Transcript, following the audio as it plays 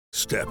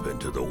Step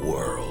into the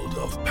world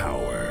of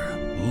power,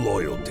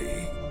 loyalty,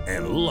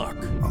 and luck.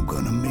 I'm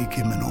gonna make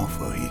him an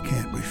offer he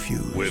can't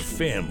refuse. With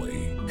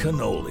family,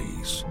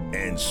 cannolis,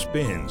 and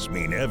spins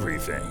mean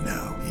everything.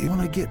 Now, you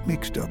wanna get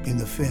mixed up in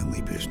the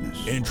family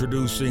business.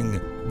 Introducing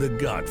The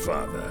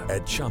Godfather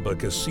at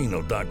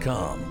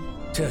ChumbaCasino.com.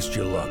 Test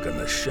your luck in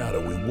the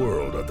shadowy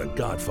world of The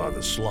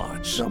Godfather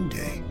slot.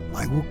 Someday,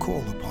 I will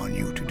call upon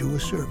you to do a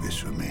service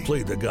for me.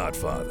 Play The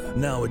Godfather,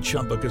 now at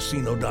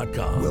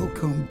ChumbaCasino.com.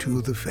 Welcome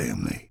to the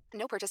family.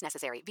 No purchase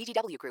necessary.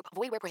 VGW Group.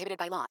 Void where prohibited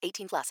by law.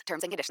 18 plus.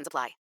 Terms and conditions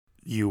apply.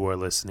 You are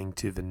listening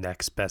to the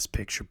Next Best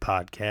Picture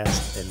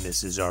podcast, and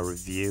this is our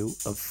review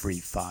of Free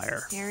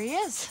Fire. Here he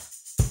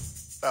is.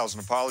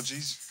 1,000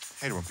 apologies.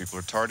 Hate it when people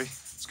are tardy.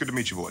 It's good to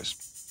meet you boys.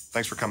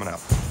 Thanks for coming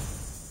out.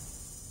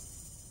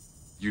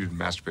 You didn't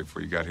masturbate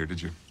before you got here,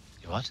 did you?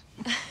 You what?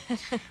 I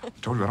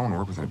told you I don't want to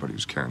work with anybody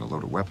who's carrying a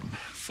loaded weapon.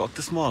 Fuck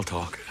the small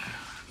talk.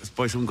 Let's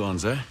buy some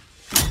guns, eh?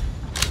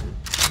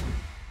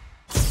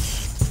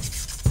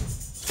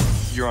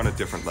 You're on a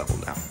different level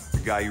now.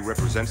 The guy who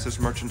represents this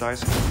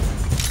merchandise,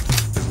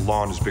 his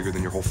lawn is bigger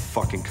than your whole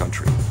fucking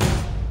country.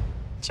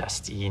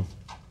 Justine.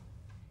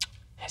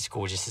 As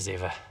gorgeous as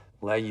ever.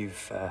 Well,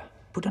 you've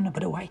put on a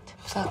bit of weight.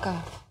 Fuck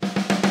off.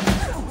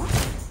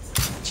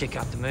 Check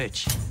out the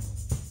merch.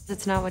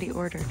 That's not what he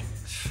ordered.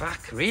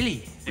 Fuck,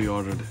 really? We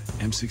ordered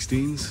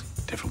M16s,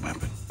 different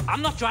weapon.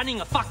 I'm not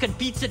running a fucking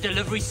pizza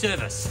delivery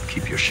service.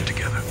 Keep your shit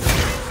together.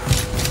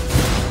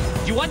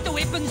 You want the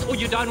weapons or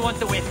you don't want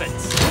the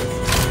weapons?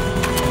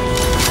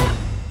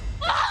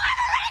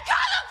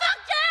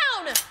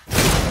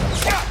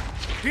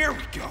 Here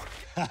we go.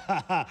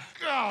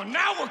 Oh,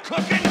 now we're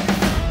cooking.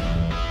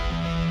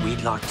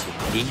 We'd like to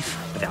leave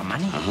with our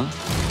money.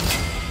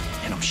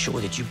 And I'm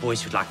sure that you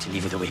boys would like to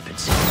leave with the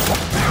weapons.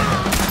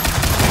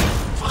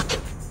 Fuck.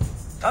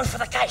 Go for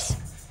the case.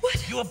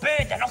 What? You're a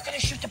bird. They're not going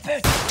to shoot the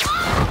bird.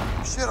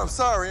 Shit, I'm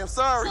sorry.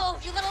 Oh,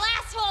 you little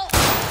asshole!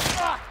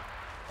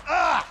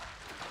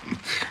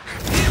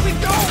 Here we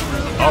go.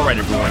 All right,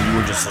 everyone, you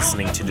were just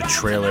listening to the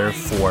trailer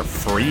for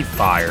Free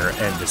Fire,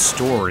 and the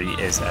story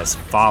is as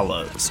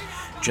follows.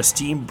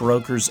 Justine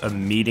brokers a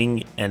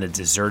meeting in a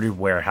deserted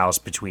warehouse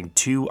between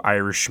two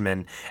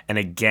Irishmen and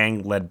a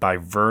gang led by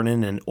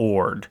Vernon and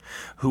Ord,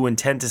 who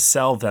intend to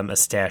sell them a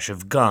stash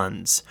of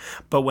guns.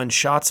 But when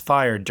shots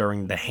fired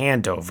during the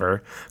handover,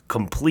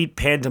 complete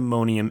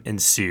pandemonium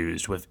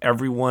ensues, with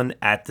everyone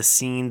at the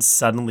scene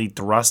suddenly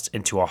thrust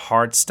into a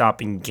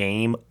heart-stopping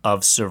game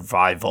of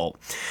survival.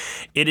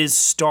 It is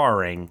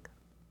starring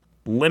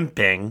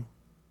limping,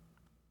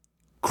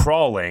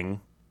 crawling,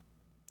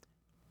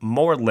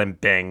 more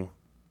limping,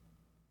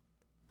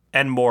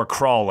 and more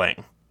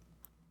crawling.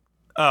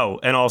 Oh,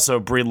 and also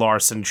Brie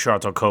Larson,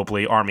 Charlton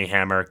Copley, Armie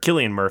Hammer,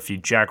 Cillian Murphy,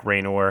 Jack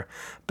Raynor,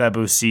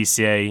 Babu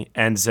Cisse,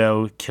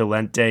 Enzo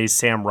Quilente,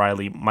 Sam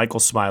Riley,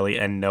 Michael Smiley,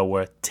 and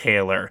Noah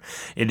Taylor.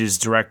 It is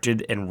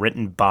directed and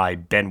written by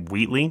Ben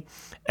Wheatley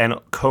and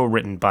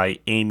co-written by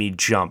Amy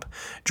Jump.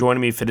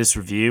 Joining me for this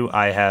review,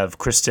 I have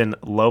Kristen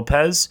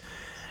Lopez.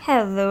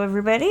 Hello,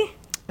 everybody.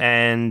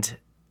 And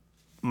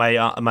my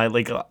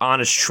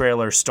honest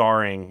trailer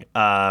starring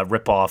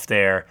ripoff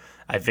there,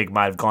 I think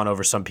might have gone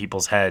over some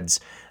people's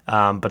heads.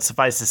 But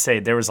suffice to say,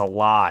 there was a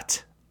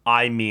lot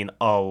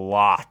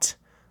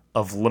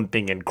of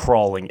limping and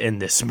crawling in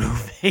this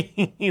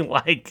movie.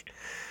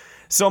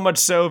 So much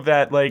so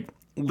that,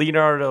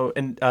 Leonardo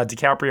and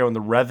DiCaprio in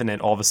The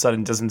Revenant all of a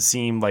sudden doesn't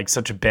seem like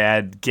such a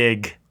bad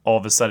gig all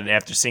of a sudden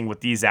after seeing what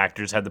these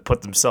actors had to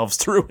put themselves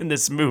through in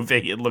this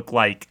movie, it looked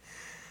like.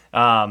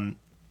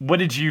 What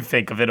did you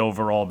think of it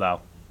overall,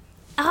 though?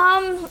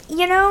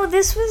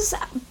 This was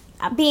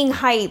being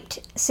hyped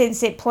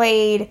since it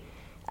played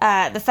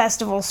the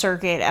festival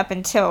circuit up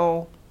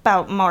until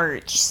about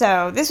March.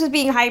 So this was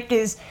being hyped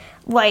as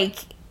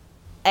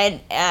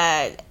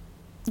a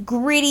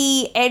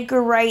gritty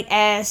Edgar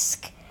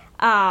Wright-esque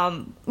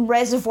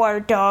Reservoir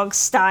Dogs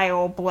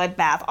style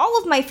bloodbath. All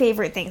of my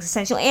favorite things,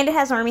 essentially. And it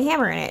has Armie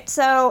Hammer in it.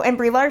 And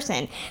Brie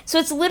Larson. So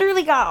it's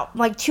literally got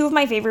two of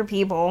my favorite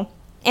people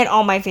and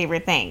all my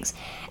favorite things.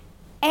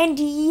 And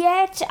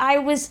yet I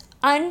was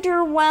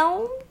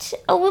underwhelmed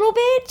a little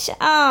bit.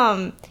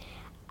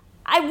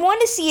 I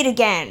want to see it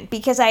again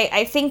because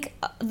I think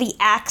the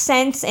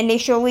accents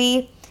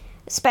initially,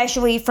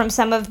 especially from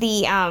some of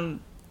the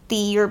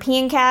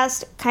European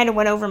cast, kind of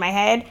went over my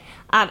head.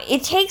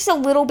 It takes a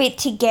little bit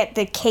to get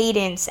the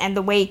cadence and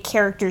the way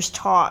characters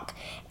talk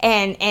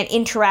and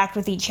interact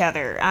with each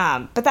other.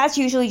 But that's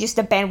usually just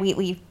a Ben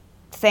Wheatley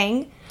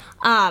thing.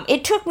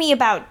 It took me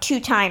about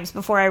 2 times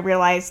before I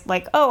realized,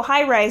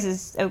 High Rise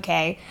is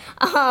okay.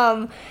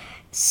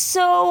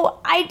 So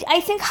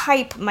I think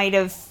hype might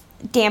have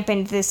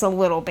dampened this a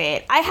little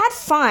bit. I had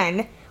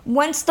fun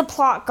once the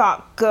plot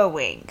got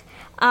going.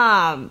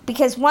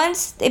 Because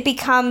once it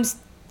becomes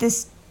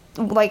this,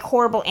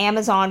 horrible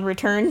Amazon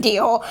return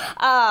deal,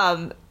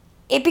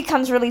 it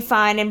becomes really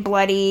fun and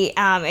bloody,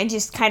 and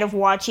just kind of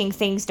watching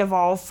things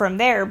devolve from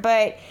there.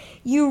 But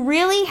you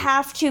really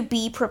have to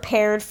be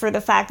prepared for the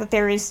fact that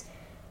there is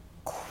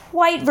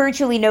quite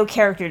virtually no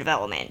character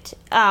development.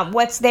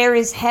 What's there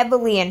is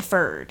heavily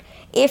inferred,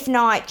 if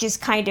not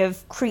just kind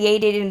of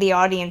created in the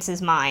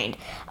audience's mind.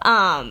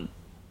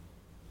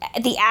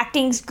 The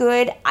acting's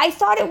good. I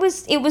thought it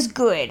was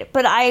good,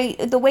 but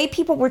the way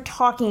people were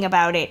talking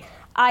about it,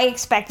 I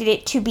expected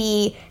it to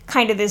be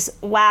kind of this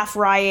laugh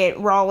riot,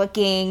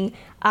 rollicking,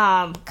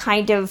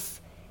 kind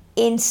of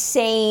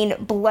insane,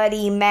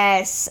 bloody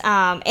mess.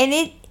 And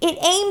it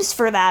aims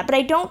for that, but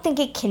I don't think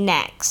it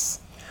connects.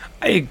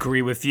 I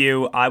agree with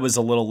you. I was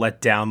a little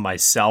let down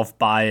myself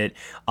by it.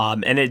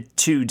 And it,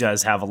 too,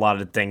 does have a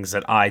lot of things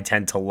that I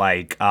tend to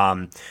like.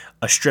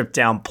 A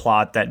stripped-down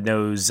plot that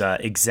knows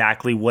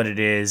exactly what it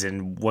is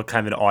and what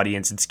kind of an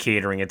audience it's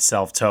catering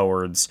itself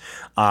towards.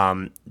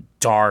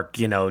 Dark,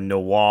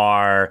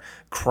 noir,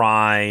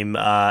 crime,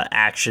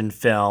 action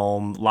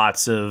film,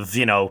 lots of,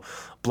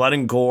 blood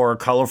and gore,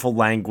 colorful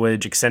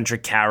language,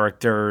 eccentric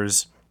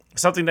characters.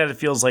 Something that it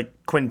feels like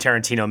Quentin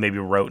Tarantino maybe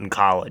wrote in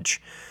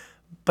college.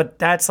 But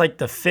that's like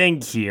the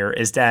thing here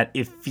is that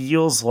it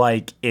feels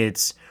like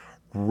it's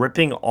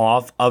ripping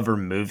off other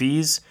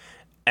movies,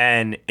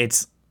 and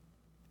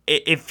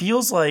it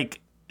feels like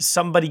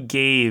somebody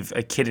gave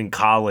a kid in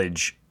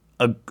college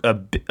a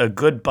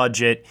good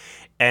budget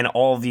and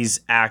all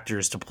these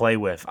actors to play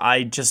with.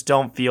 I just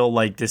don't feel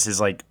like this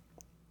is like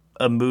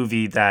a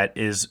movie that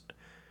is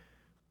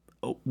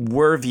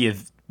worthy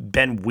of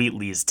Ben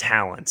Wheatley's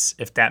talents,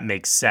 if that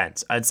makes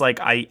sense. It's like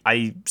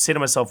I say to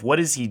myself,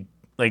 what is he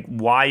like?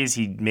 Why is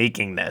he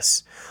making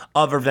this?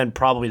 Other than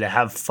probably to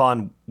have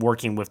fun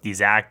working with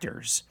these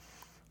actors.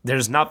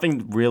 There's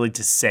nothing really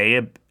to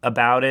say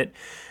about it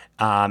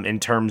in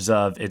terms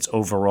of its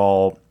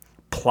overall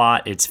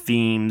plot, its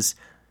themes.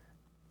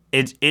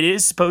 It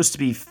is supposed to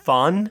be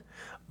fun,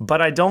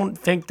 but I don't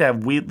think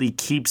that Wheatley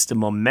keeps the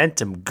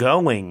momentum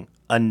going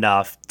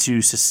enough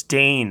to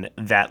sustain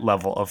that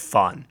level of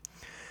fun.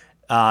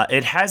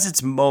 It has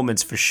its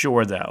moments for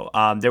sure, though.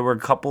 There were a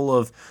couple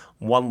of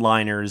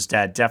one-liners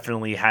that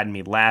definitely had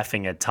me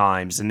laughing at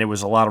times, and there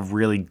was a lot of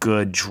really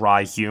good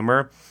dry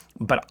humor.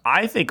 But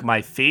I think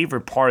my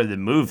favorite part of the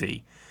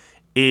movie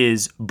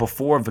is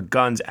before the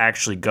guns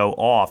actually go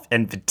off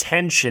and the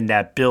tension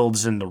that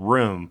builds in the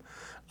room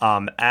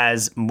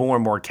as more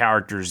and more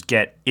characters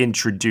get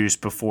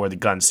introduced before the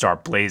guns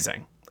start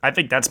blazing. I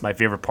think that's my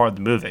favorite part of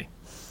the movie.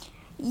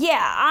 Yeah,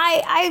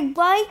 I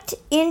liked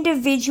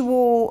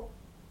individual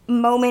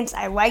moments.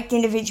 I liked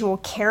individual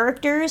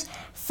characters.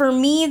 For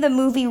me, the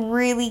movie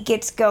really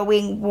gets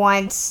going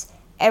once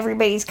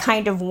everybody's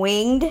kind of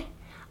winged.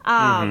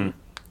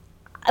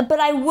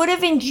 But I would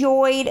have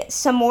enjoyed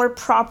some more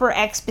proper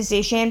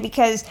exposition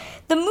because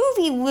the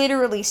movie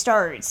literally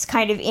starts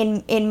kind of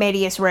in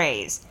medias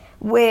res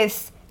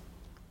with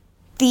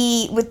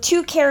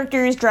two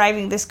characters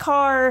driving this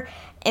car,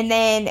 and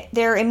then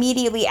they're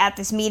immediately at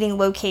this meeting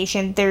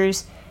location.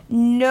 There's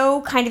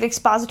no kind of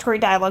expository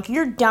dialogue.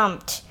 You're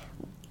dumped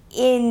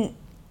in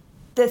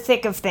the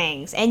thick of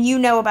things, and you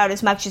know about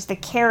as much as the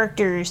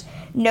characters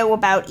know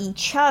about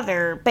each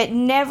other, but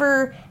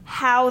never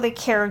how the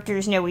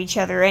characters know each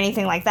other or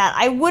anything like that.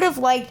 I would have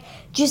liked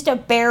just a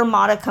bare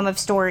modicum of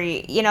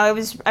story. I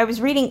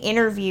was reading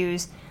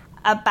interviews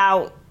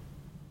about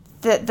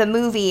the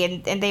movie,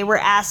 and they were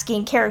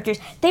asking characters.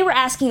 They were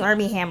asking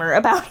Armie Hammer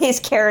about his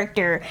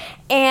character,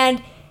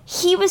 and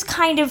he was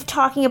kind of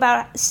talking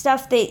about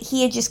stuff that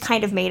he had just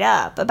kind of made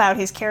up about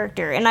his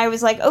character. And I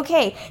was like,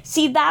 okay,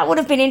 see, that would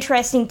have been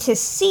interesting to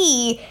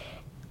see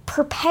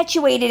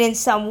perpetuated in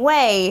some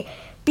way,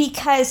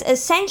 because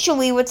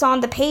essentially what's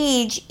on the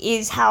page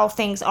is how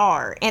things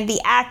are, and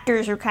the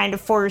actors are kind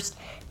of forced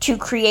to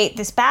create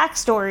this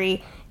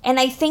backstory. And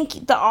I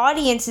think the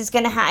audience is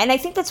going to have, and I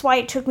think that's why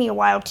it took me a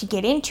while to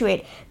get into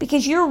it,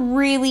 because you're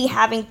really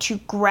having to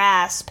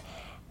grasp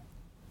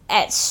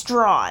at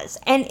straws.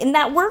 And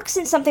that works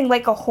in something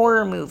like a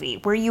horror movie,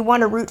 where you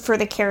want to root for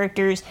the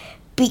characters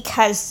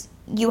because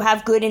you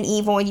have good and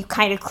evil, and you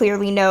kind of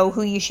clearly know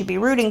who you should be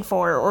rooting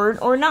for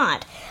or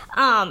not.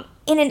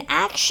 In an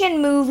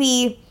action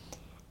movie,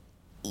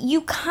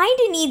 you kind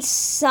of need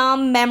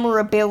some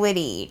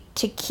memorability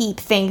to keep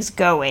things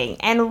going.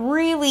 And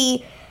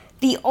really,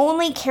 the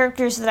only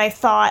characters that I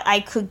thought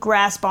I could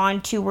grasp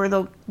onto were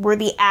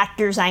the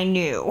actors I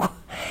knew.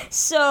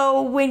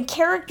 So when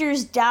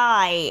characters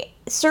die,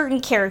 certain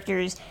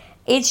characters,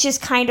 it's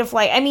just kind of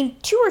like,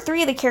 2 or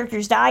 3 of the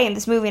characters die in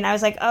this movie, and I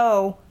was like,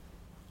 oh,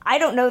 I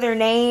don't know their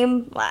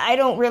name. I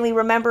don't really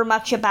remember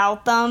much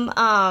about them.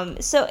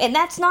 And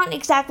that's not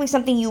exactly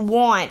something you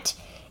want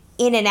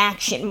in an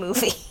action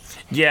movie.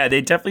 Yeah,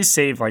 they definitely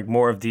save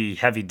more of the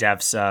heavy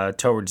deaths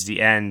towards the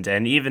end,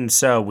 and even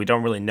so, we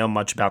don't really know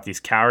much about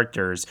these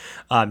characters.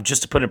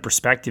 Just to put in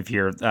perspective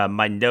here,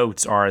 my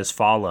notes are as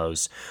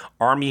follows: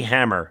 Armie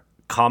Hammer,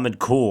 calm and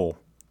cool;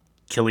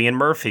 Cillian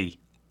Murphy,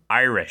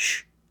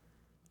 Irish;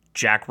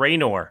 Jack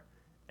Raynor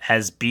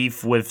has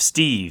beef with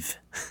Steve;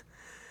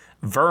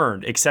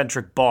 Vern,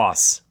 eccentric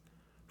boss;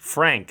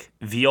 Frank,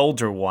 the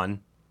older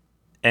one;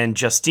 and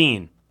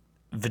Justine,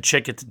 the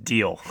chick at the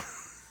deal.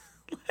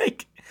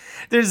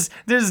 there's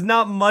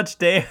not much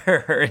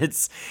there.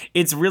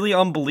 It's really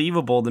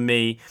unbelievable to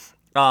me.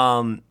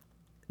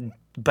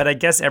 But I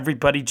guess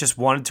everybody just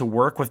wanted to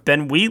work with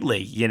Ben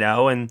Wheatley,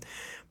 and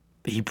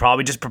he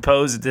probably just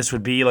proposed that this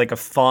would be like a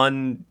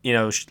fun,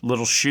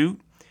 little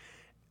shoot.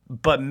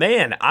 But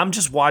man, I'm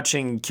just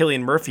watching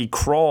Cillian Murphy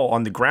crawl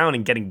on the ground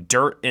and getting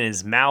dirt in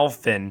his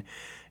mouth and,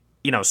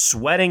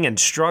 sweating and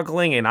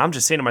struggling. And I'm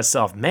just saying to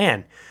myself, man,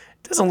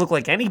 it doesn't look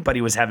like anybody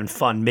was having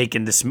fun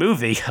making this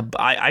movie.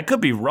 I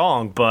could be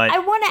wrong, but... I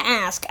want to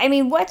ask,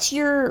 what's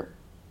your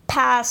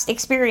past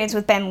experience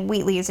with Ben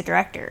Wheatley as a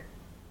director?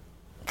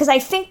 Because I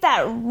think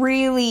that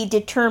really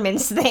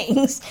determines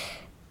things.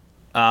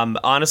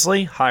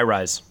 Honestly, High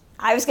Rise.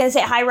 I was going to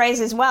say High Rise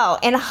as well.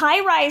 And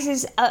High Rise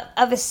is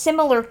of a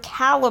similar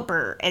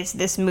caliber as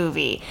this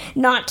movie.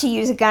 Not to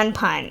use a gun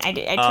pun. I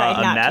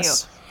tried not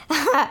mess?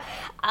 to.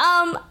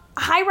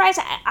 High Rise,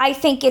 I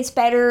think it's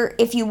better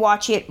if you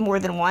watch it more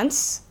than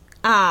once.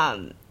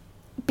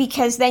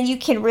 Because then you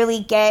can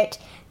really get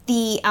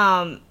the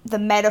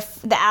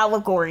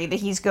allegory that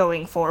he's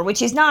going for,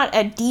 which is not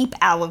a deep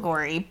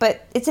allegory,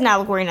 but it's an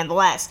allegory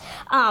nonetheless.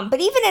 But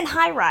even in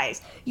High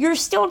Rise, you're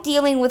still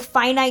dealing with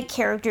finite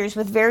characters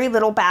with very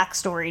little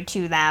backstory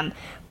to them,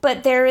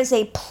 but there is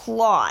a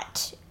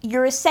plot.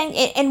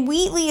 And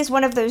Wheatley is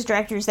one of those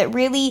directors that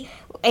really,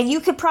 and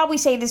you could probably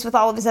say this with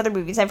all of his other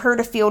movies, I've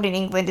heard A Field in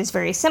England is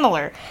very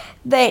similar,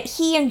 that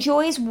he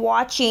enjoys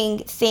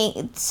watching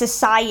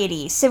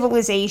society,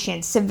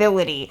 civilization,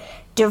 civility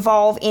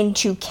devolve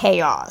into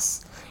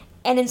chaos.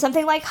 And in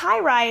something like High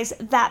Rise,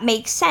 that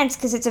makes sense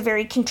because it's a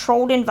very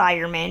controlled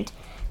environment.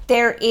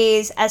 There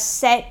is a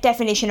set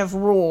definition of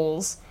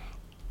rules,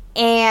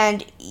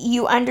 and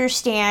you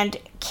understand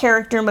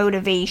character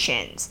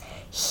motivations.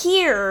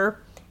 Here,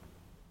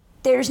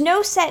 there's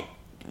no set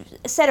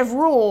of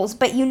rules,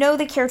 but you know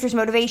the character's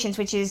motivations,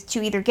 which is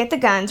to either get the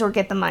guns or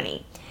get the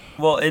money.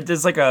 Well,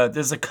 there's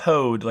a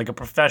code, like a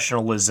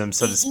professionalism,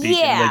 so to speak,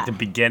 in like the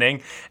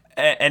beginning,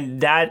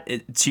 and that,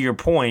 to your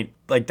point,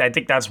 like I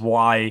think that's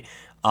why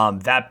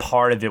that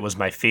part of it was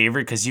my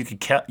favorite, because you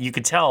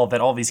could tell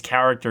that all these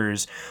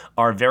characters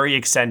are very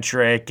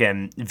eccentric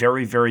and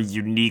very, very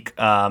unique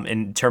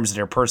in terms of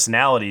their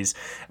personalities,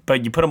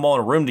 but you put them all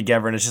in a room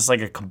together and it's just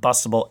like a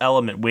combustible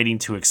element waiting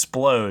to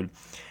explode.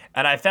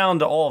 And I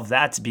found all of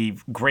that to be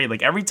great.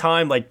 Like every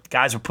time, like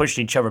guys were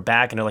pushing each other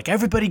back, and they're like,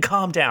 "Everybody,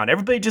 calm down.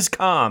 Everybody, just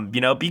calm.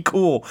 Be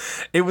cool."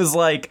 It was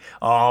like,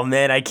 "Oh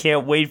man, I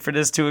can't wait for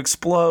this to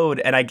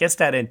explode." And I guess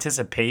that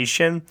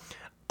anticipation,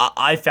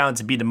 I found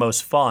to be the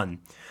most fun.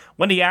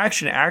 When the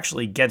action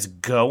actually gets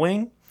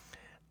going,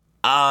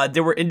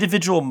 there were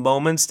individual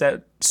moments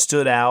that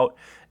stood out.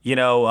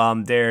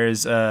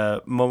 There's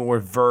a moment where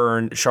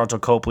Vern,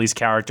 Sharlto Copley's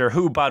character,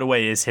 who by the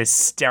way is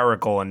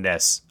hysterical in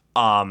this.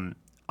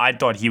 I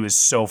thought he was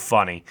so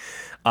funny.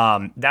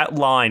 That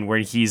line where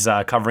he's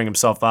covering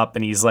himself up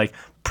and he's like,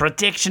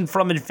 "Protection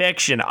from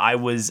infection." I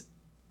was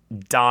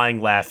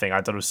dying laughing.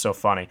 I thought it was so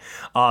funny.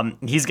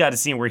 He's got a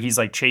scene where he's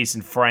like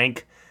chasing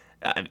Frank.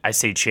 I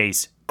say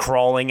chase,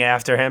 crawling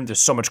after him. There's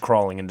so much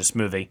crawling in this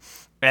movie.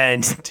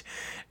 And,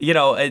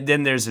 and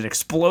then there's an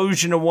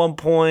explosion at one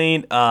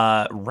point,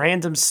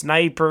 random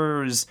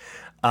snipers,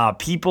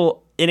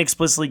 people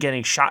inexplicably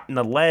getting shot in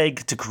the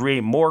leg to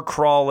create more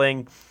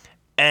crawling.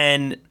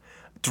 And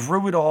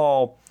through it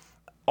all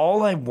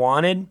I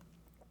wanted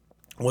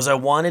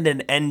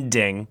an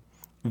ending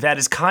that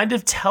is kind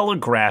of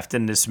telegraphed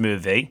in this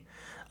movie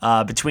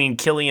between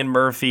Cillian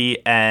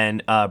Murphy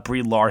and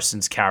Brie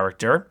Larson's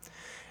character.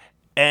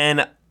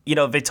 And,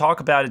 they talk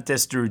about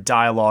this through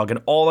dialogue,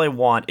 and all I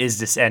want is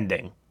this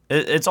ending.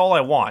 It's all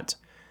I want.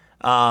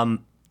 And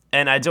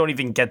I don't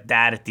even get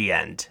that at the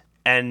end.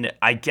 And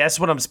I guess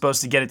what I'm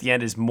supposed to get at the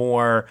end is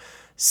more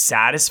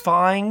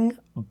satisfying,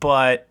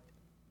 but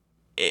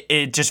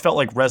it just felt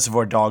like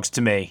Reservoir Dogs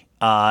to me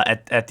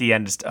at the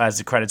end as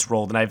the credits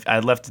rolled, and I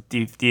left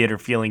the theater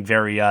feeling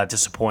very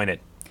disappointed.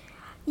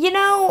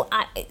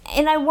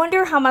 And I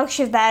wonder how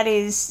much of that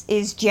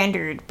is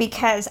gendered,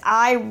 because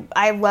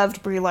I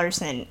loved Brie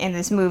Larson in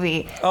this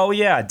movie. Oh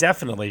yeah,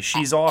 definitely,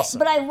 she's awesome.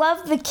 But I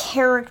love the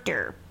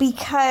character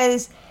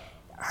because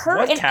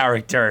her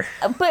character?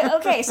 But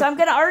okay, so I'm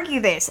going to argue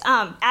this.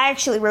 I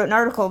actually wrote an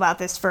article about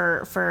this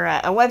for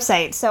a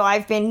website, so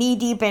I've been knee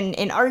deep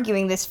in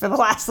arguing this for the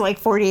last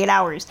 48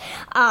 hours.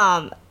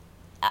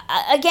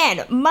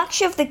 Again,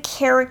 much of the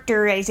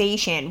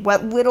characterization,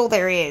 what little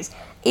there is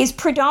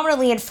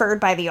predominantly inferred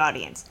by the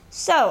audience.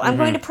 So I'm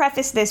going to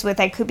preface this with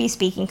I could be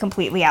speaking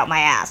completely out my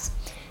ass.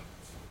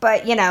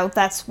 But,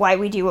 that's why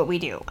we do what we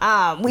do.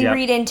 We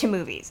read into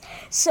movies.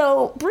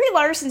 So Brie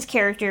Larson's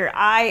character,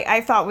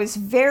 I thought was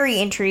very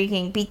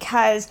intriguing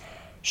because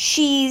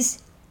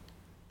she's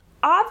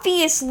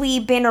obviously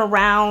been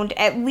around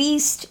at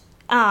least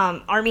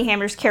Armie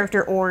Hammer's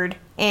character Ord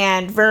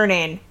and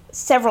Vernon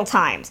several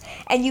times.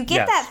 And you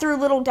get that through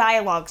little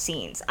dialogue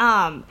scenes.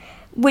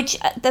 Which,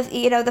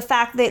 the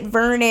fact that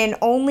Vernon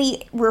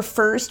only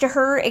refers to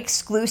her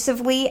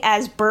exclusively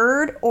as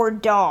Bird or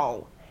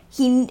Doll.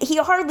 He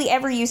hardly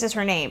ever uses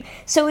her name.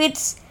 So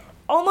it's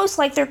almost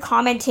like they're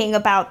commenting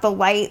about the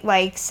light,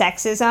 like,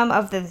 sexism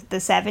of the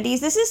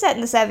 70s. This is set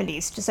in the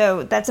 70s,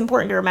 so that's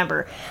important to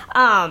remember.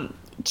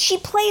 She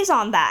plays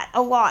on that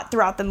a lot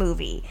throughout the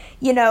movie,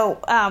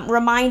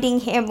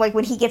 reminding him, like,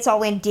 when he gets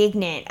all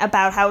indignant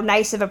about how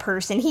nice of a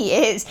person he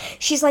is,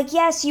 she's like,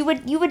 yes, you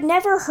would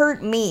never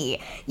hurt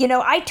me,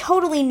 I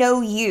totally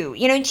know you,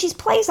 and she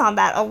plays on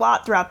that a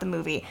lot throughout the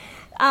movie.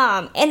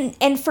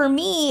 And for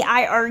me,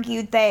 I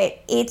argued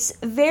that it's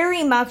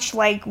very much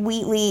like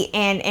Wheatley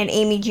and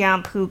Amy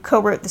Jump, who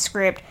co-wrote the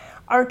script,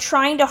 are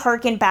trying to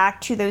harken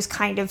back to those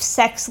kind of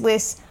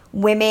sexless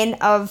women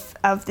of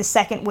the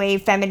second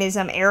wave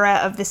feminism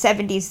era of the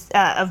 70s,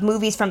 of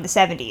movies from the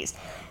 70s,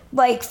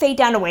 like Faye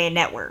Dunaway in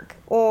Network,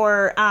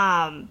 or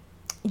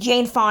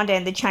Jane Fonda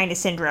in The China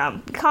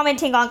Syndrome,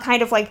 commenting on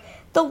kind of like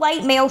the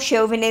light male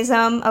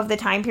chauvinism of the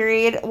time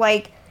period.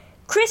 Like,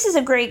 Chris is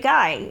a great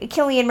guy,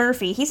 Cillian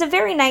Murphy, he's a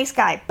very nice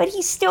guy, but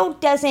he still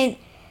doesn't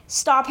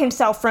stop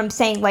himself from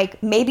saying,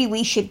 like, maybe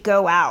we should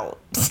go out.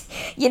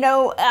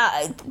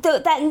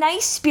 That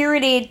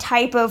nice-spirited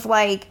type of,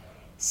 like,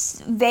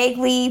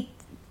 vaguely,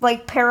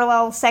 like,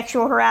 parallel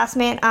sexual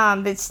harassment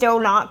that's still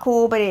not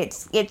cool, but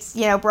it's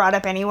brought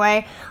up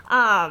anyway.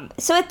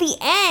 So at the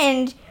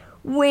end,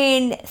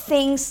 when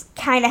things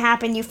kind of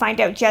happen, you find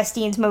out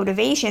Justine's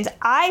motivations.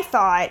 I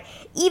thought,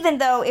 even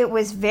though it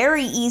was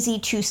very easy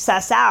to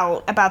suss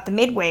out about the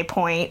midway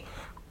point,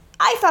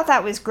 I thought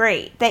that was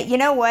great. That,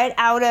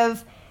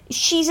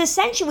 she's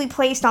essentially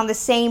placed on the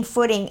same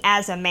footing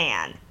as a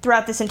man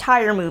throughout this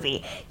entire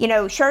movie.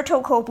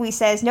 Sharlto Copley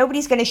says,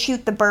 nobody's going to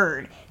shoot the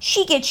bird.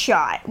 She gets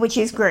shot, which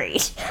is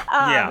great.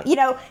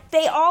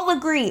 They all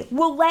agree,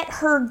 we'll let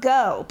her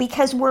go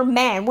because we're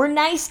men. We're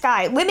nice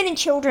guys. Women and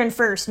children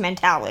first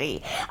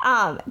mentality.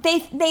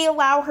 They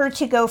allow her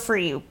to go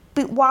free.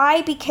 But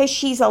why? Because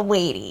she's a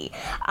lady.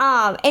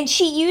 And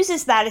she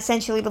uses that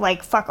essentially to,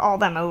 like, fuck all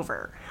them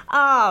over.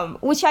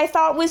 Which I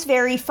thought was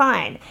very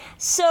fun.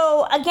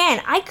 So,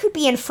 again, I could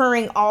be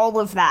inferring all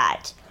of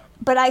that,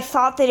 but I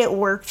thought that it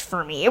worked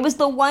for me. It was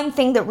the one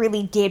thing that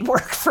really did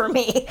work for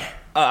me.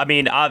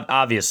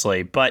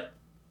 Obviously, but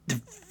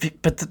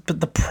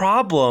the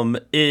problem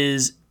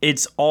is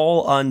it's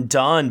all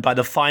undone by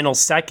the final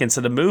seconds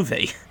of the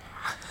movie.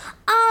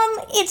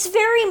 It's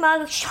very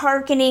much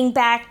harkening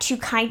back to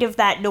kind of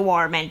that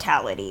noir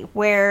mentality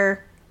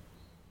where,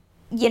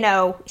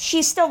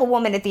 she's still a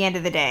woman at the end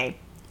of the day.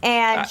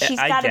 And she's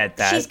got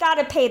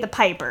to pay the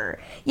piper.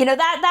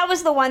 That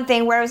was the one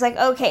thing where I was like,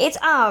 okay, it's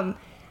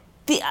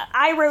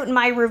I wrote in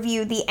my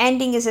review, the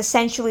ending is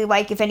essentially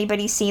like, if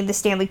anybody's seen the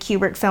Stanley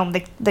Kubrick film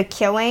The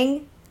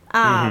Killing,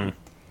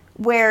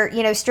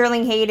 where,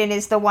 Sterling Hayden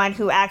is the one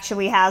who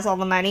actually has all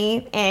the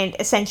money, and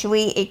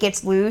essentially it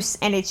gets loose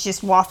and it's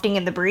just wafting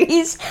in the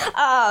breeze.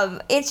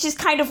 It's just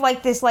kind of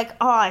like this, like,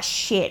 oh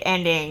shit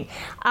ending,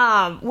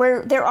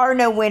 where there are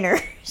no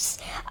winners.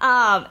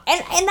 And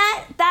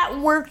that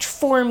worked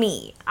for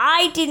me.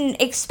 I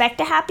didn't expect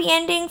a happy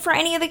ending for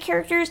any of the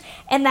characters,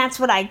 and that's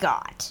what I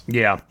got.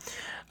 Yeah.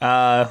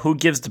 Who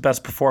gives the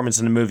best performance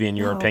in the movie, in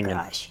your opinion?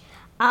 Oh, gosh.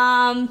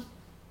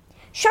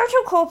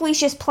 Sharlto Copley's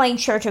just playing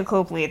Sharlto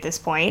Copley at this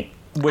point.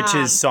 Which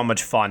is so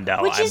much fun,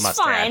 though, Which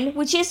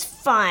is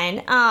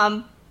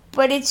fun.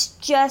 But it's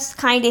just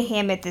kind of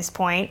him at this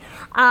point.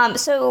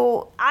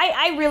 So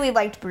I really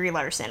liked Brie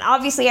Larson.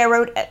 Obviously, I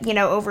wrote,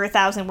 over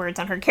 1,000 words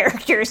on her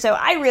character, so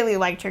I really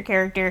liked her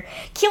character.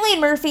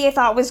 Cillian Murphy, I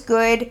thought, was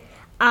good.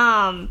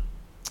 I'm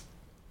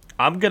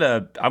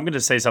gonna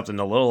say something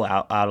a little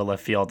out of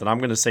left field, and I'm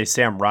gonna say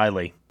Sam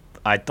Riley.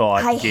 I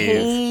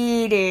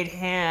hated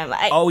him.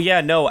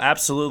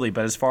 Absolutely.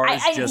 But as far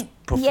as just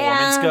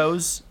performance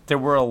goes, there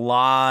were a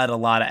lot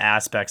of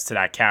aspects to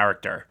that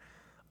character.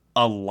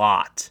 A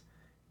lot.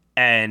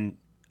 And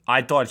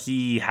I thought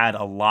he had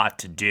a lot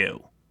to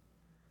do.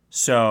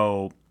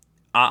 So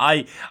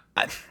I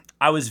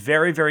was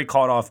very, very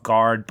caught off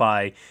guard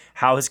by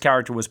how his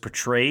character was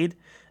portrayed,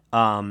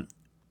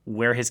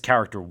 where his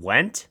character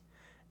went,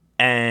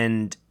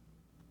 and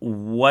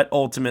what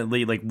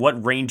ultimately, like,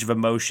 what range of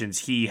emotions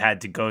he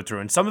had to go through.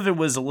 And some of it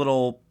was a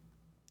little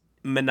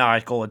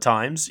maniacal at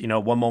times.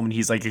 One moment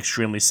he's, like,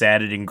 extremely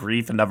sad and in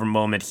grief. Another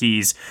moment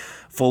he's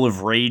full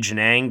of rage and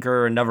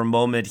anger. Another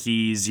moment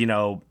he's,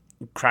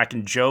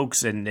 cracking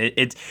jokes. And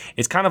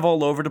it's kind of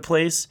all over the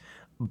place.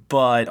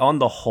 But on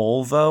the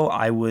whole, though,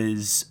 I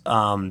was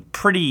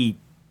pretty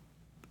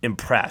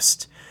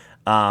impressed.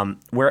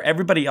 Where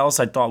everybody else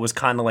I thought was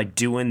kind of, like,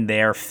 doing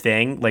their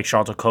thing, like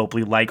Sharlto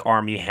Copley, like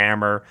Armie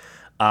Hammer,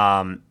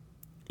 even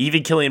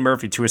Cillian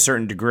Murphy to a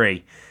certain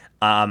degree.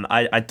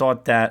 I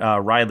thought that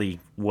Riley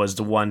was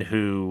the one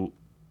who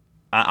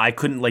I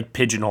couldn't, like,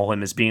 pigeonhole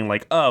him as being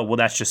like, oh, well,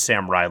 that's just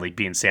Sam Riley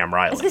being Sam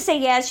Riley. I was going to say,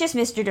 yeah, it's just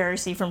Mr.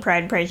 Darcy from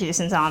Pride and Prejudice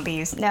and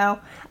Zombies. No.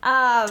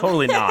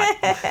 Totally not.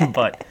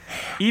 But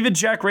even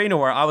Jack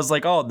Raynor, I was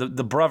like, oh,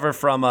 the brother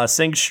from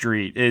Sing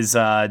Street is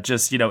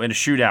just, in a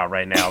shootout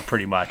right now,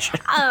 pretty much.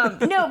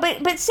 No,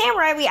 but Sam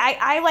Riley,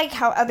 I like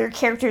how other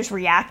characters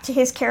react to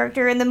his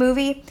character in the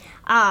movie.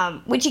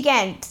 Which,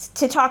 again,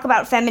 to talk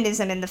about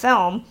feminism in the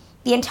film,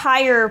 the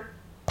entire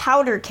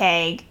powder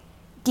keg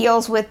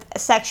deals with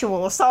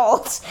sexual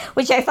assaults,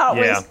 which I thought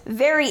Yeah. was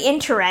very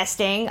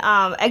interesting.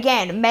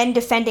 Again, men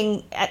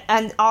defending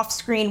an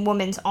off-screen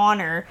woman's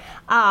honor.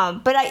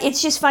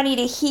 It's just funny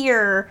to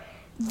hear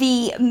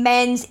the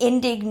men's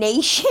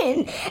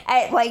indignation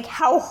at like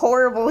how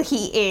horrible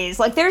he is.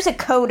 Like, there's a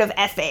code of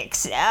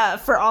ethics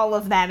for all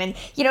of them, and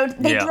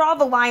they draw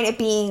the line at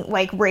being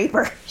like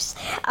rapers,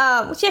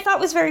 which I thought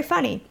was very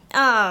funny.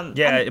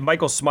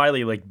 Michael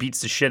Smiley like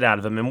beats the shit out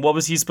of him, and what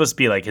was he supposed to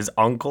be, like his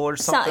uncle or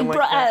something like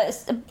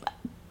that?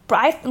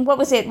 What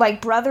was it,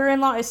 like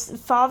brother-in-law,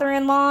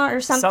 father-in-law,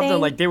 or something?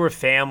 Something like they were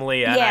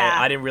family, and Yeah.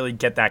 I didn't really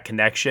get that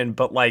connection.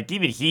 But like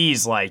even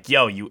he's like,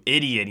 "Yo, you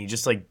idiot!" And he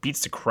just like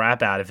beats the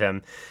crap out of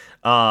him.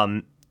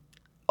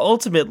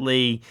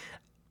 Ultimately,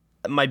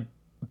 my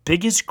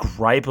biggest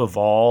gripe of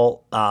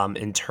all,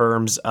 in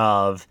terms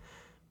of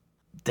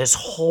this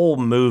whole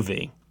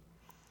movie,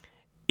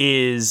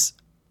 is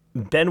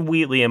Ben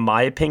Wheatley, in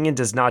my opinion,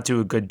 does not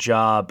do a good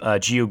job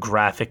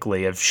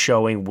geographically of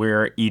showing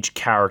where each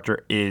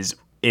character is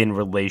in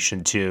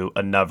relation to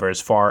another, as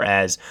far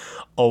as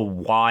a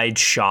wide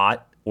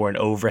shot or an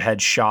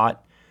overhead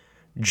shot,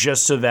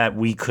 just so that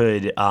we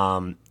could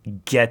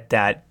get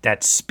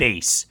that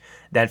space,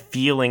 that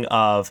feeling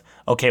of,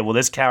 okay, well,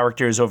 this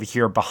character is over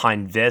here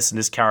behind this, and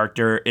this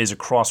character is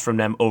across from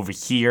them over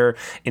here.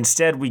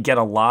 Instead, we get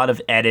a lot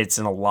of edits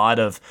and a lot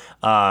of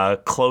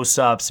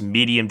close-ups,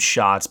 medium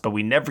shots, but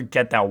we never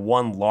get that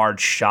one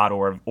large shot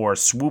or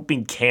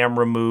swooping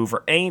camera move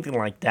or anything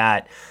like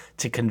that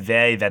to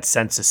convey that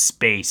sense of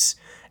space.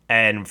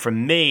 And for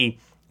me,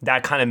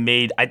 that kind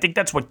of I think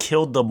that's what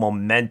killed the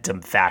momentum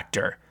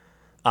factor.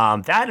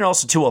 That, and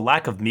also, too, a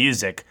lack of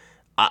music.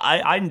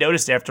 I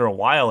noticed after a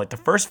while, like the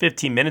first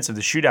 15 minutes of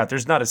the shootout,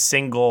 there's not a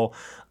single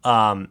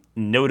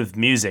note of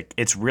music.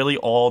 It's really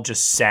all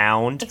just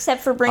sound.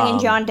 Except for bringing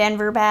John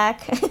Denver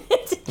back.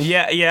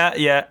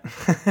 Yeah.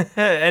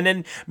 And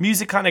then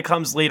music kind of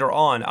comes later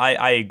on.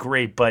 I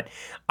agree, but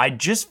I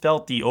just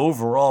felt the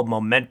overall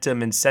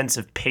momentum and sense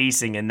of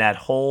pacing in that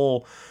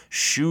whole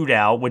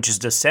shootout, which is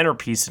the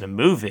centerpiece of the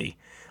movie.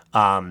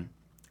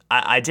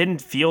 I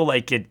didn't feel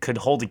like it could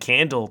hold a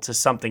candle to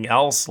something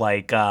else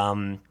like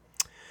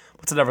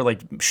what's another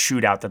like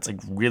shootout that's like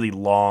really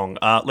long?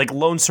 Like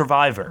Lone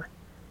Survivor.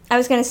 I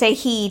was going to say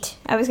Heat.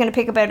 I was going to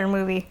pick a better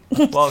movie.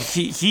 Well,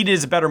 Heat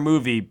is a better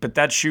movie, but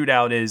that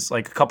shootout is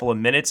like a couple of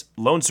minutes.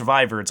 Lone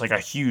Survivor, it's like a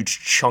huge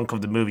chunk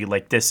of the movie,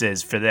 like this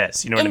is for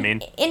this. You know what I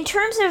mean? In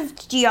terms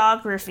of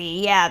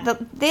geography, yeah,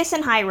 this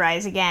and High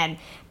Rise, again,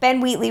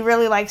 Ben Wheatley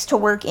really likes to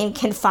work in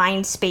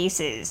confined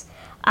spaces,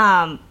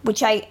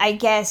 which I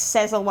guess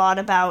says a lot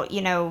about,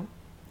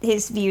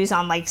 his views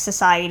on like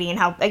society and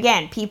how,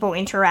 again, people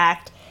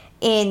interact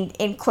in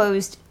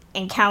closed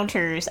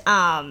encounters.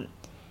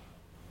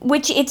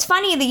 Which, it's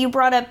funny that you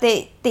brought up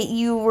that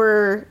you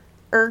were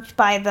irked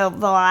by the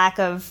lack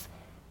of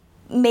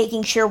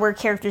making sure where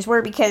characters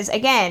were, because,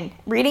 again,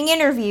 reading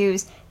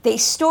interviews, they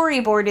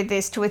storyboarded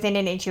this to within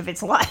an inch of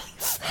its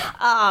life,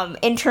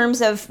 in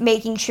terms of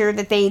making sure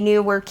that they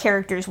knew where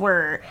characters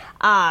were,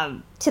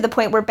 to the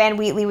point where Ben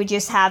Wheatley would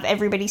just have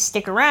everybody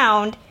stick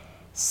around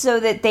so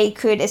that they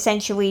could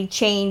essentially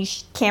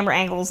change camera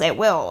angles at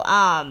will.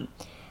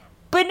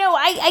 But no,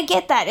 I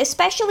get that,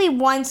 especially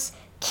once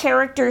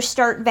characters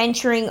start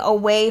venturing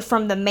away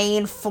from the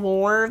main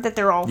floor that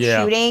they're all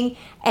shooting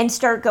and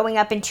start going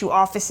up into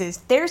offices.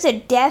 There's a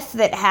death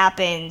that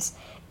happens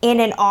in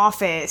an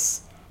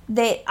office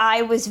that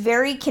I was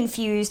very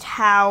confused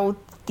how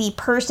the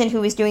person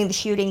who was doing the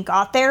shooting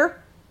got there.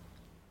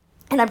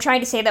 And I'm trying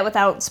to say that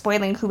without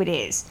spoiling who it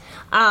is.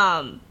 For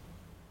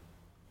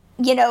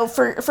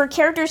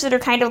characters that are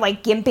kind of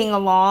like gimping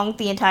along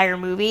the entire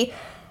movie,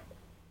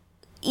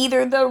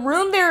 either the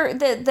room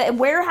the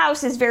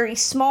warehouse is very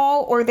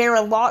small, or they're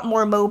a lot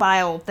more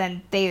mobile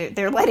than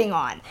they're letting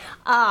on.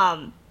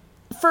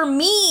 For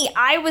me,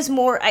 I was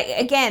more,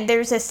 again,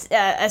 there's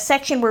a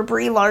section where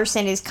Brie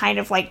Larson is kind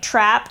of like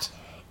trapped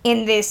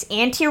in this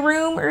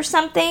anteroom or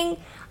something.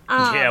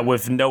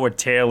 With Noah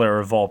Taylor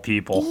of all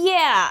people.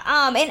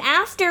 Yeah, and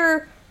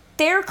after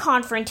their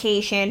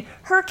confrontation,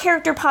 her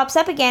character pops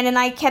up again, and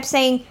I kept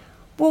saying,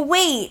 well,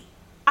 wait,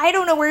 I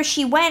don't know where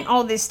she went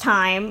all this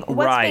time.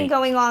 What's been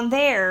going on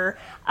there?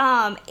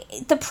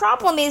 The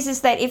problem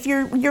is that if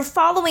you're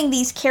following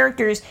these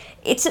characters,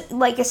 it's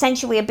like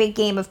essentially a big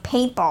game of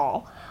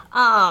paintball.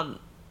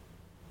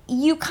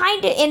 You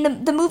kind of,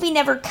 and the movie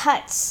never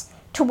cuts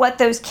to what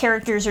those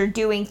characters are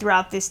doing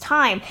throughout this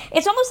time.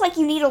 It's almost like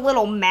you need a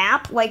little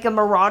map, like a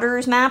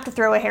Marauders map, to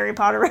throw a Harry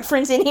Potter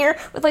reference in here,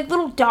 with like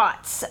little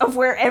dots of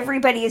where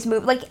everybody is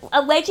moving, like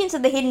a Legends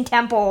of the Hidden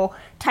Temple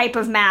type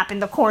of map in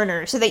the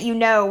corner, so that you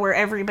know where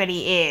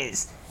everybody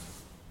is.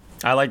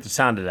 I like the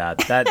sound of that.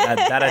 That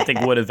I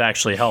think would have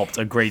actually helped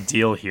a great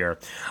deal here.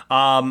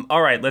 All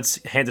right,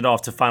 let's hand it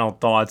off to final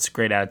thoughts.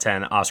 Grade out of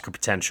 10, Oscar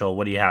potential.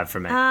 What do you have for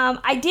me?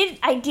 I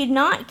did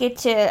not get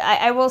to.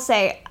 I will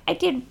say I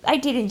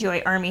did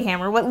enjoy Armie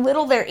Hammer. What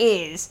little there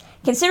is,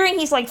 considering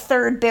he's like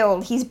third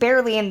build, he's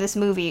barely in this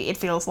movie. It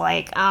feels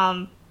like.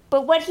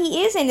 But what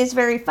he is in is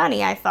very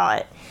funny, I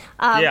thought.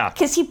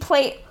 Because he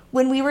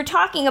when we were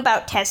talking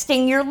about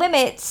testing your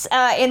limits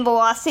in The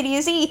Lost City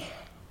of Z,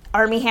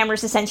 Armie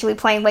Hammer's essentially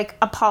playing like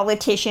a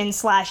politician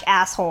 /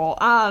 asshole,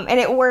 and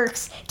it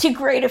works to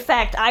great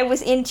effect. I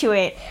was into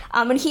it,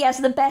 and he has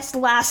the best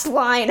last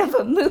line of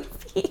a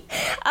movie.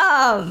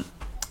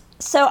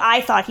 So I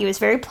thought he was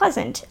very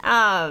pleasant.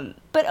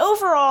 But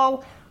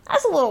overall, I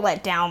was a little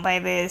let down by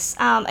this.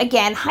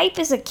 Again, hype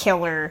is a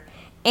killer,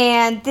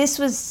 and this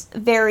was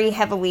very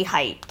heavily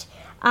hyped.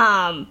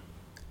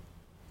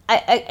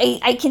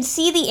 I can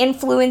see the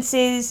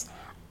influences.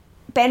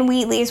 Ben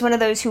Wheatley is one of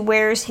those who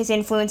wears his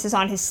influences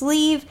on his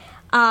sleeve,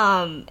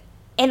 and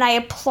I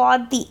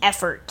applaud the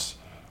effort,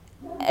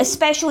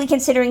 especially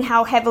considering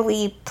how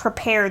heavily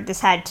prepared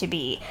this had to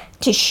be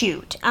to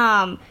shoot.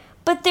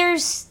 But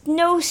there's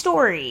no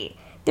story.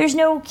 There's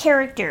no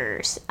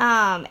characters.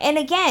 And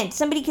again,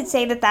 somebody could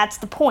say that that's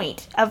the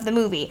point of the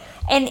movie.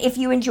 And if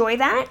you enjoy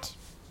that,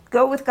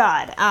 go with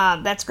God.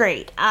 That's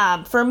great.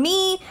 For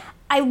me,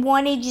 I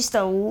wanted just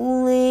a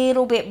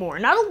little bit more.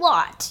 Not a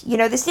lot. You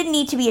know, this didn't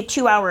need to be a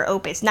 2-hour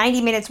opus.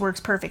 90 minutes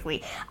works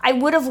perfectly. I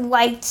would have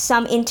liked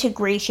some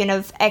integration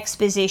of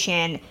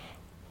exposition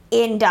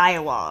in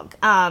dialogue.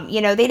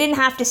 You know, they didn't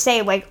have to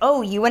say, like,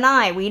 oh, you and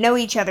I, we know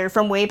each other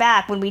from way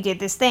back when we did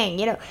this thing,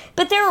 you know.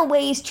 But there are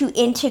ways to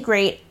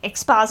integrate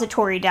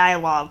expository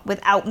dialogue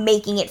without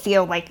making it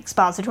feel like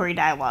expository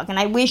dialogue. And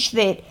I wish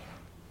that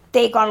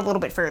they had gone a little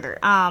bit further.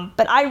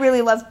 But I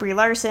really loved Brie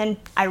Larson.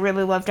 I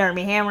really loved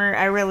Armie Hammer.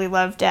 I really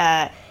loved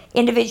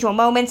individual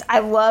moments. I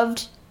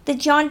loved that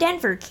John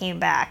Denver came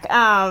back,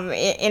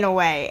 in a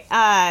way.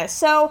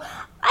 So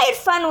I had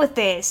fun with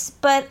this,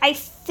 but I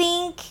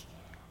think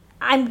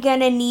I'm going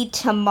to need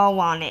to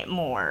mull on it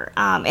more.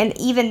 And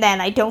even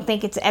then, I don't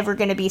think it's ever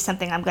going to be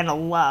something I'm going to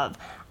love.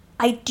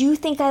 I do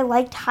think I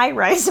liked High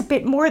Rise a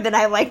bit more than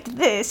I liked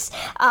this.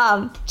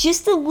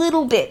 Just a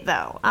little bit,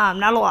 though.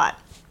 Not a lot.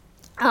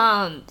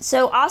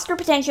 So Oscar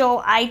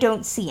potential, I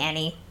don't see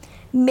any.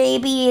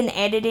 Maybe in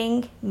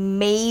editing,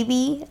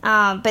 maybe.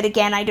 But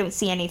again, I don't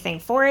see anything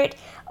for it.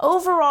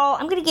 Overall,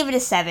 I'm going to give it a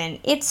 7.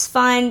 It's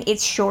fun.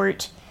 It's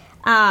short.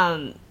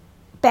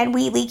 Ben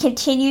Wheatley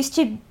continues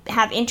to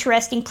have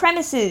interesting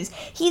premises.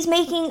 He's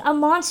making a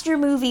monster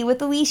movie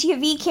with Alicia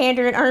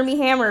Vikander and Armie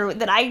Hammer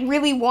that I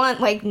really want,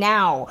 like,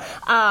 now.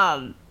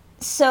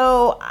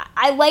 So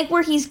I like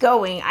where he's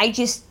going. I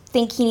just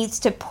think he needs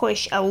to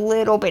push a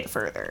little bit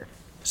further.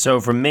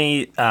 So for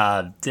me,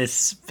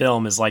 this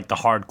film is like the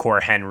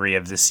Hardcore Henry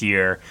of this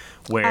year,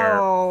 where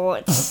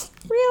really?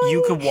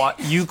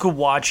 you could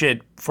watch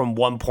it from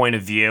one point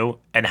of view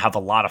and have a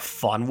lot of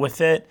fun with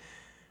it.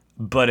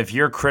 But if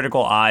your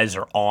critical eyes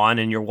are on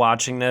and you're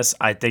watching this,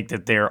 I think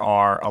that there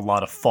are a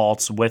lot of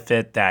faults with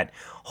it that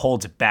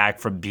holds it back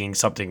from being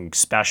something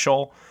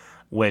special,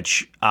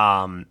 which,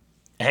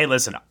 hey,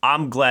 listen,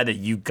 I'm glad that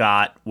you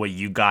got what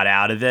you got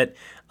out of it.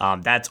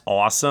 That's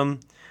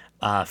awesome.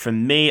 For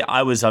me,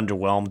 I was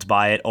underwhelmed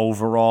by it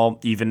overall,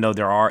 even though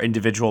there are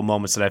individual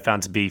moments that I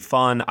found to be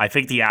fun. I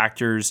think the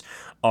actors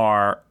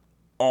are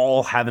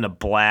all having a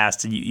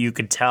blast. You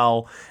could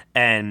tell,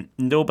 and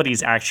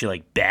nobody's actually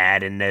like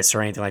bad in this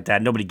or anything like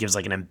that. Nobody gives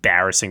like an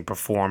embarrassing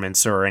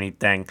performance or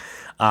anything.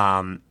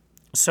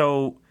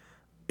 So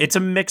it's a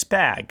mixed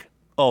bag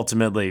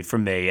ultimately for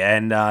me,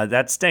 and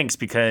that stinks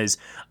because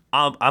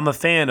I'm a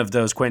fan of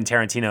those Quentin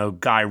Tarantino,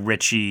 Guy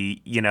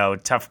Ritchie,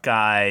 tough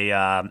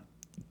guy,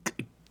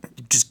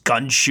 just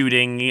gun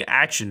shooting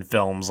action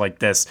films like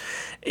this.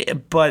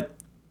 But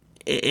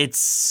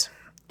it's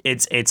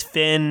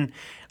thin.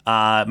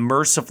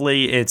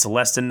 Mercifully, it's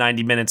less than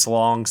 90 minutes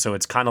long, so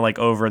it's kind of like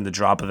over in the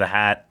drop of a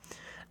hat.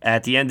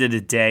 At the end of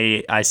the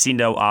day, I see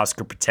no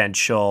Oscar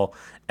potential,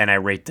 and I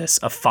rate this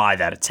a 5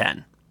 out of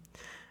 10.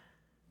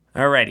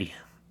 Alrighty.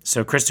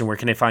 So, Kristen, where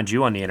can they find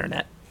you on the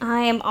internet?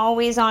 I am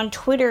always on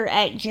Twitter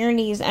at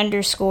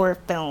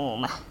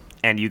Journeys_film.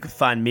 And you can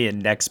find me at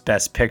Next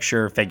Best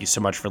Picture. Thank you so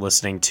much for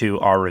listening to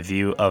our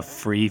review of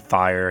Free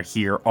Fire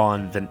here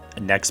on the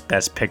Next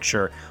Best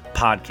Picture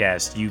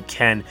podcast. You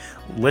can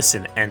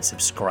listen and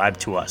subscribe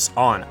to us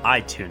on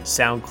iTunes,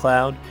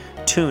 SoundCloud,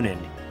 TuneIn,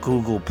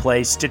 Google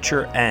Play,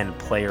 Stitcher, and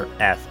Player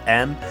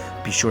FM.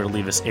 Be sure to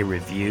leave us a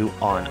review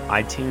on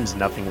iTunes.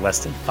 Nothing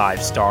less than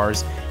 5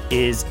 stars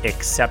is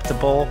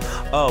acceptable.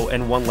 Oh,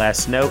 and one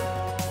last note.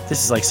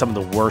 This is like some of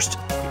the worst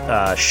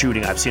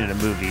shooting I've seen in a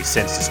movie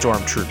since the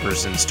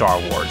Stormtroopers in Star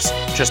Wars.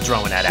 Just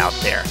throwing that out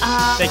there.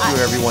 Thank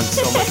you everyone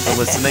so much for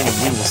listening, and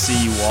we will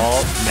see you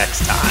all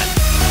next time.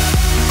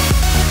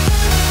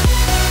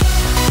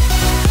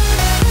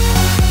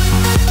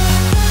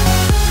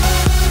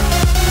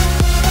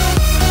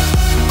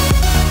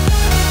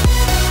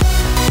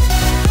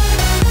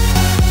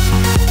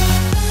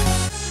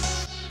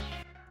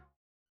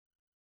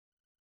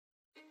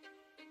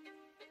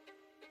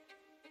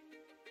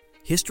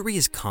 History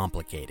is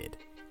complicated.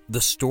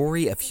 The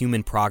story of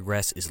human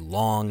progress is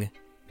long,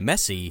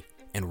 messy,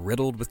 and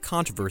riddled with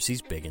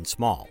controversies big and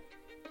small.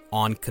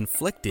 On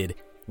Conflicted,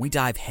 we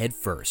dive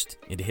headfirst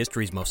into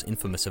history's most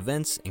infamous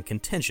events and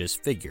contentious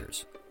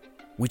figures.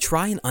 We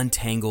try and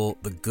untangle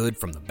the good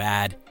from the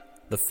bad,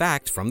 the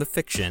fact from the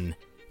fiction,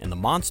 and the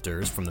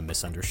monsters from the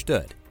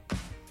misunderstood.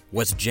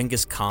 Was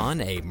Genghis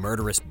Khan a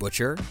murderous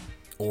butcher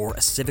or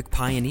a civic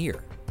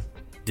pioneer?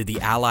 Did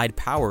the Allied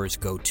powers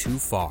go too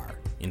far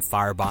in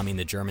firebombing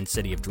the German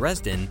city of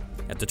Dresden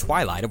at the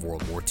twilight of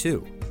World War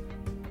II?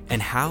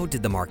 And how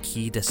did the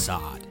Marquis de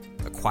Sade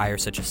acquire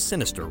such a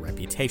sinister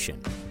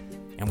reputation?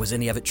 And was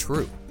any of it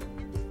true?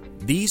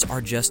 These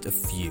are just a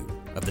few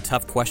of the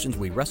tough questions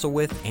we wrestle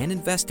with and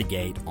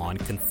investigate on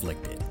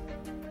Conflicted.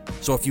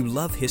 So if you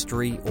love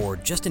history or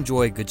just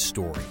enjoy a good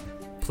story,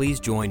 please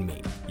join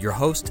me, your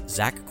host,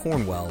 Zach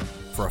Cornwell,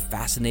 for a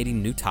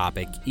fascinating new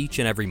topic each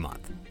and every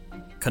month.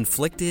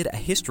 Conflicted, a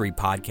history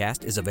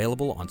podcast, is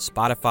available on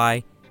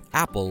Spotify,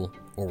 Apple,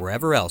 or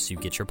wherever else you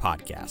get your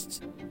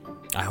podcasts.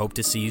 I hope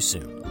to see you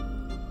soon.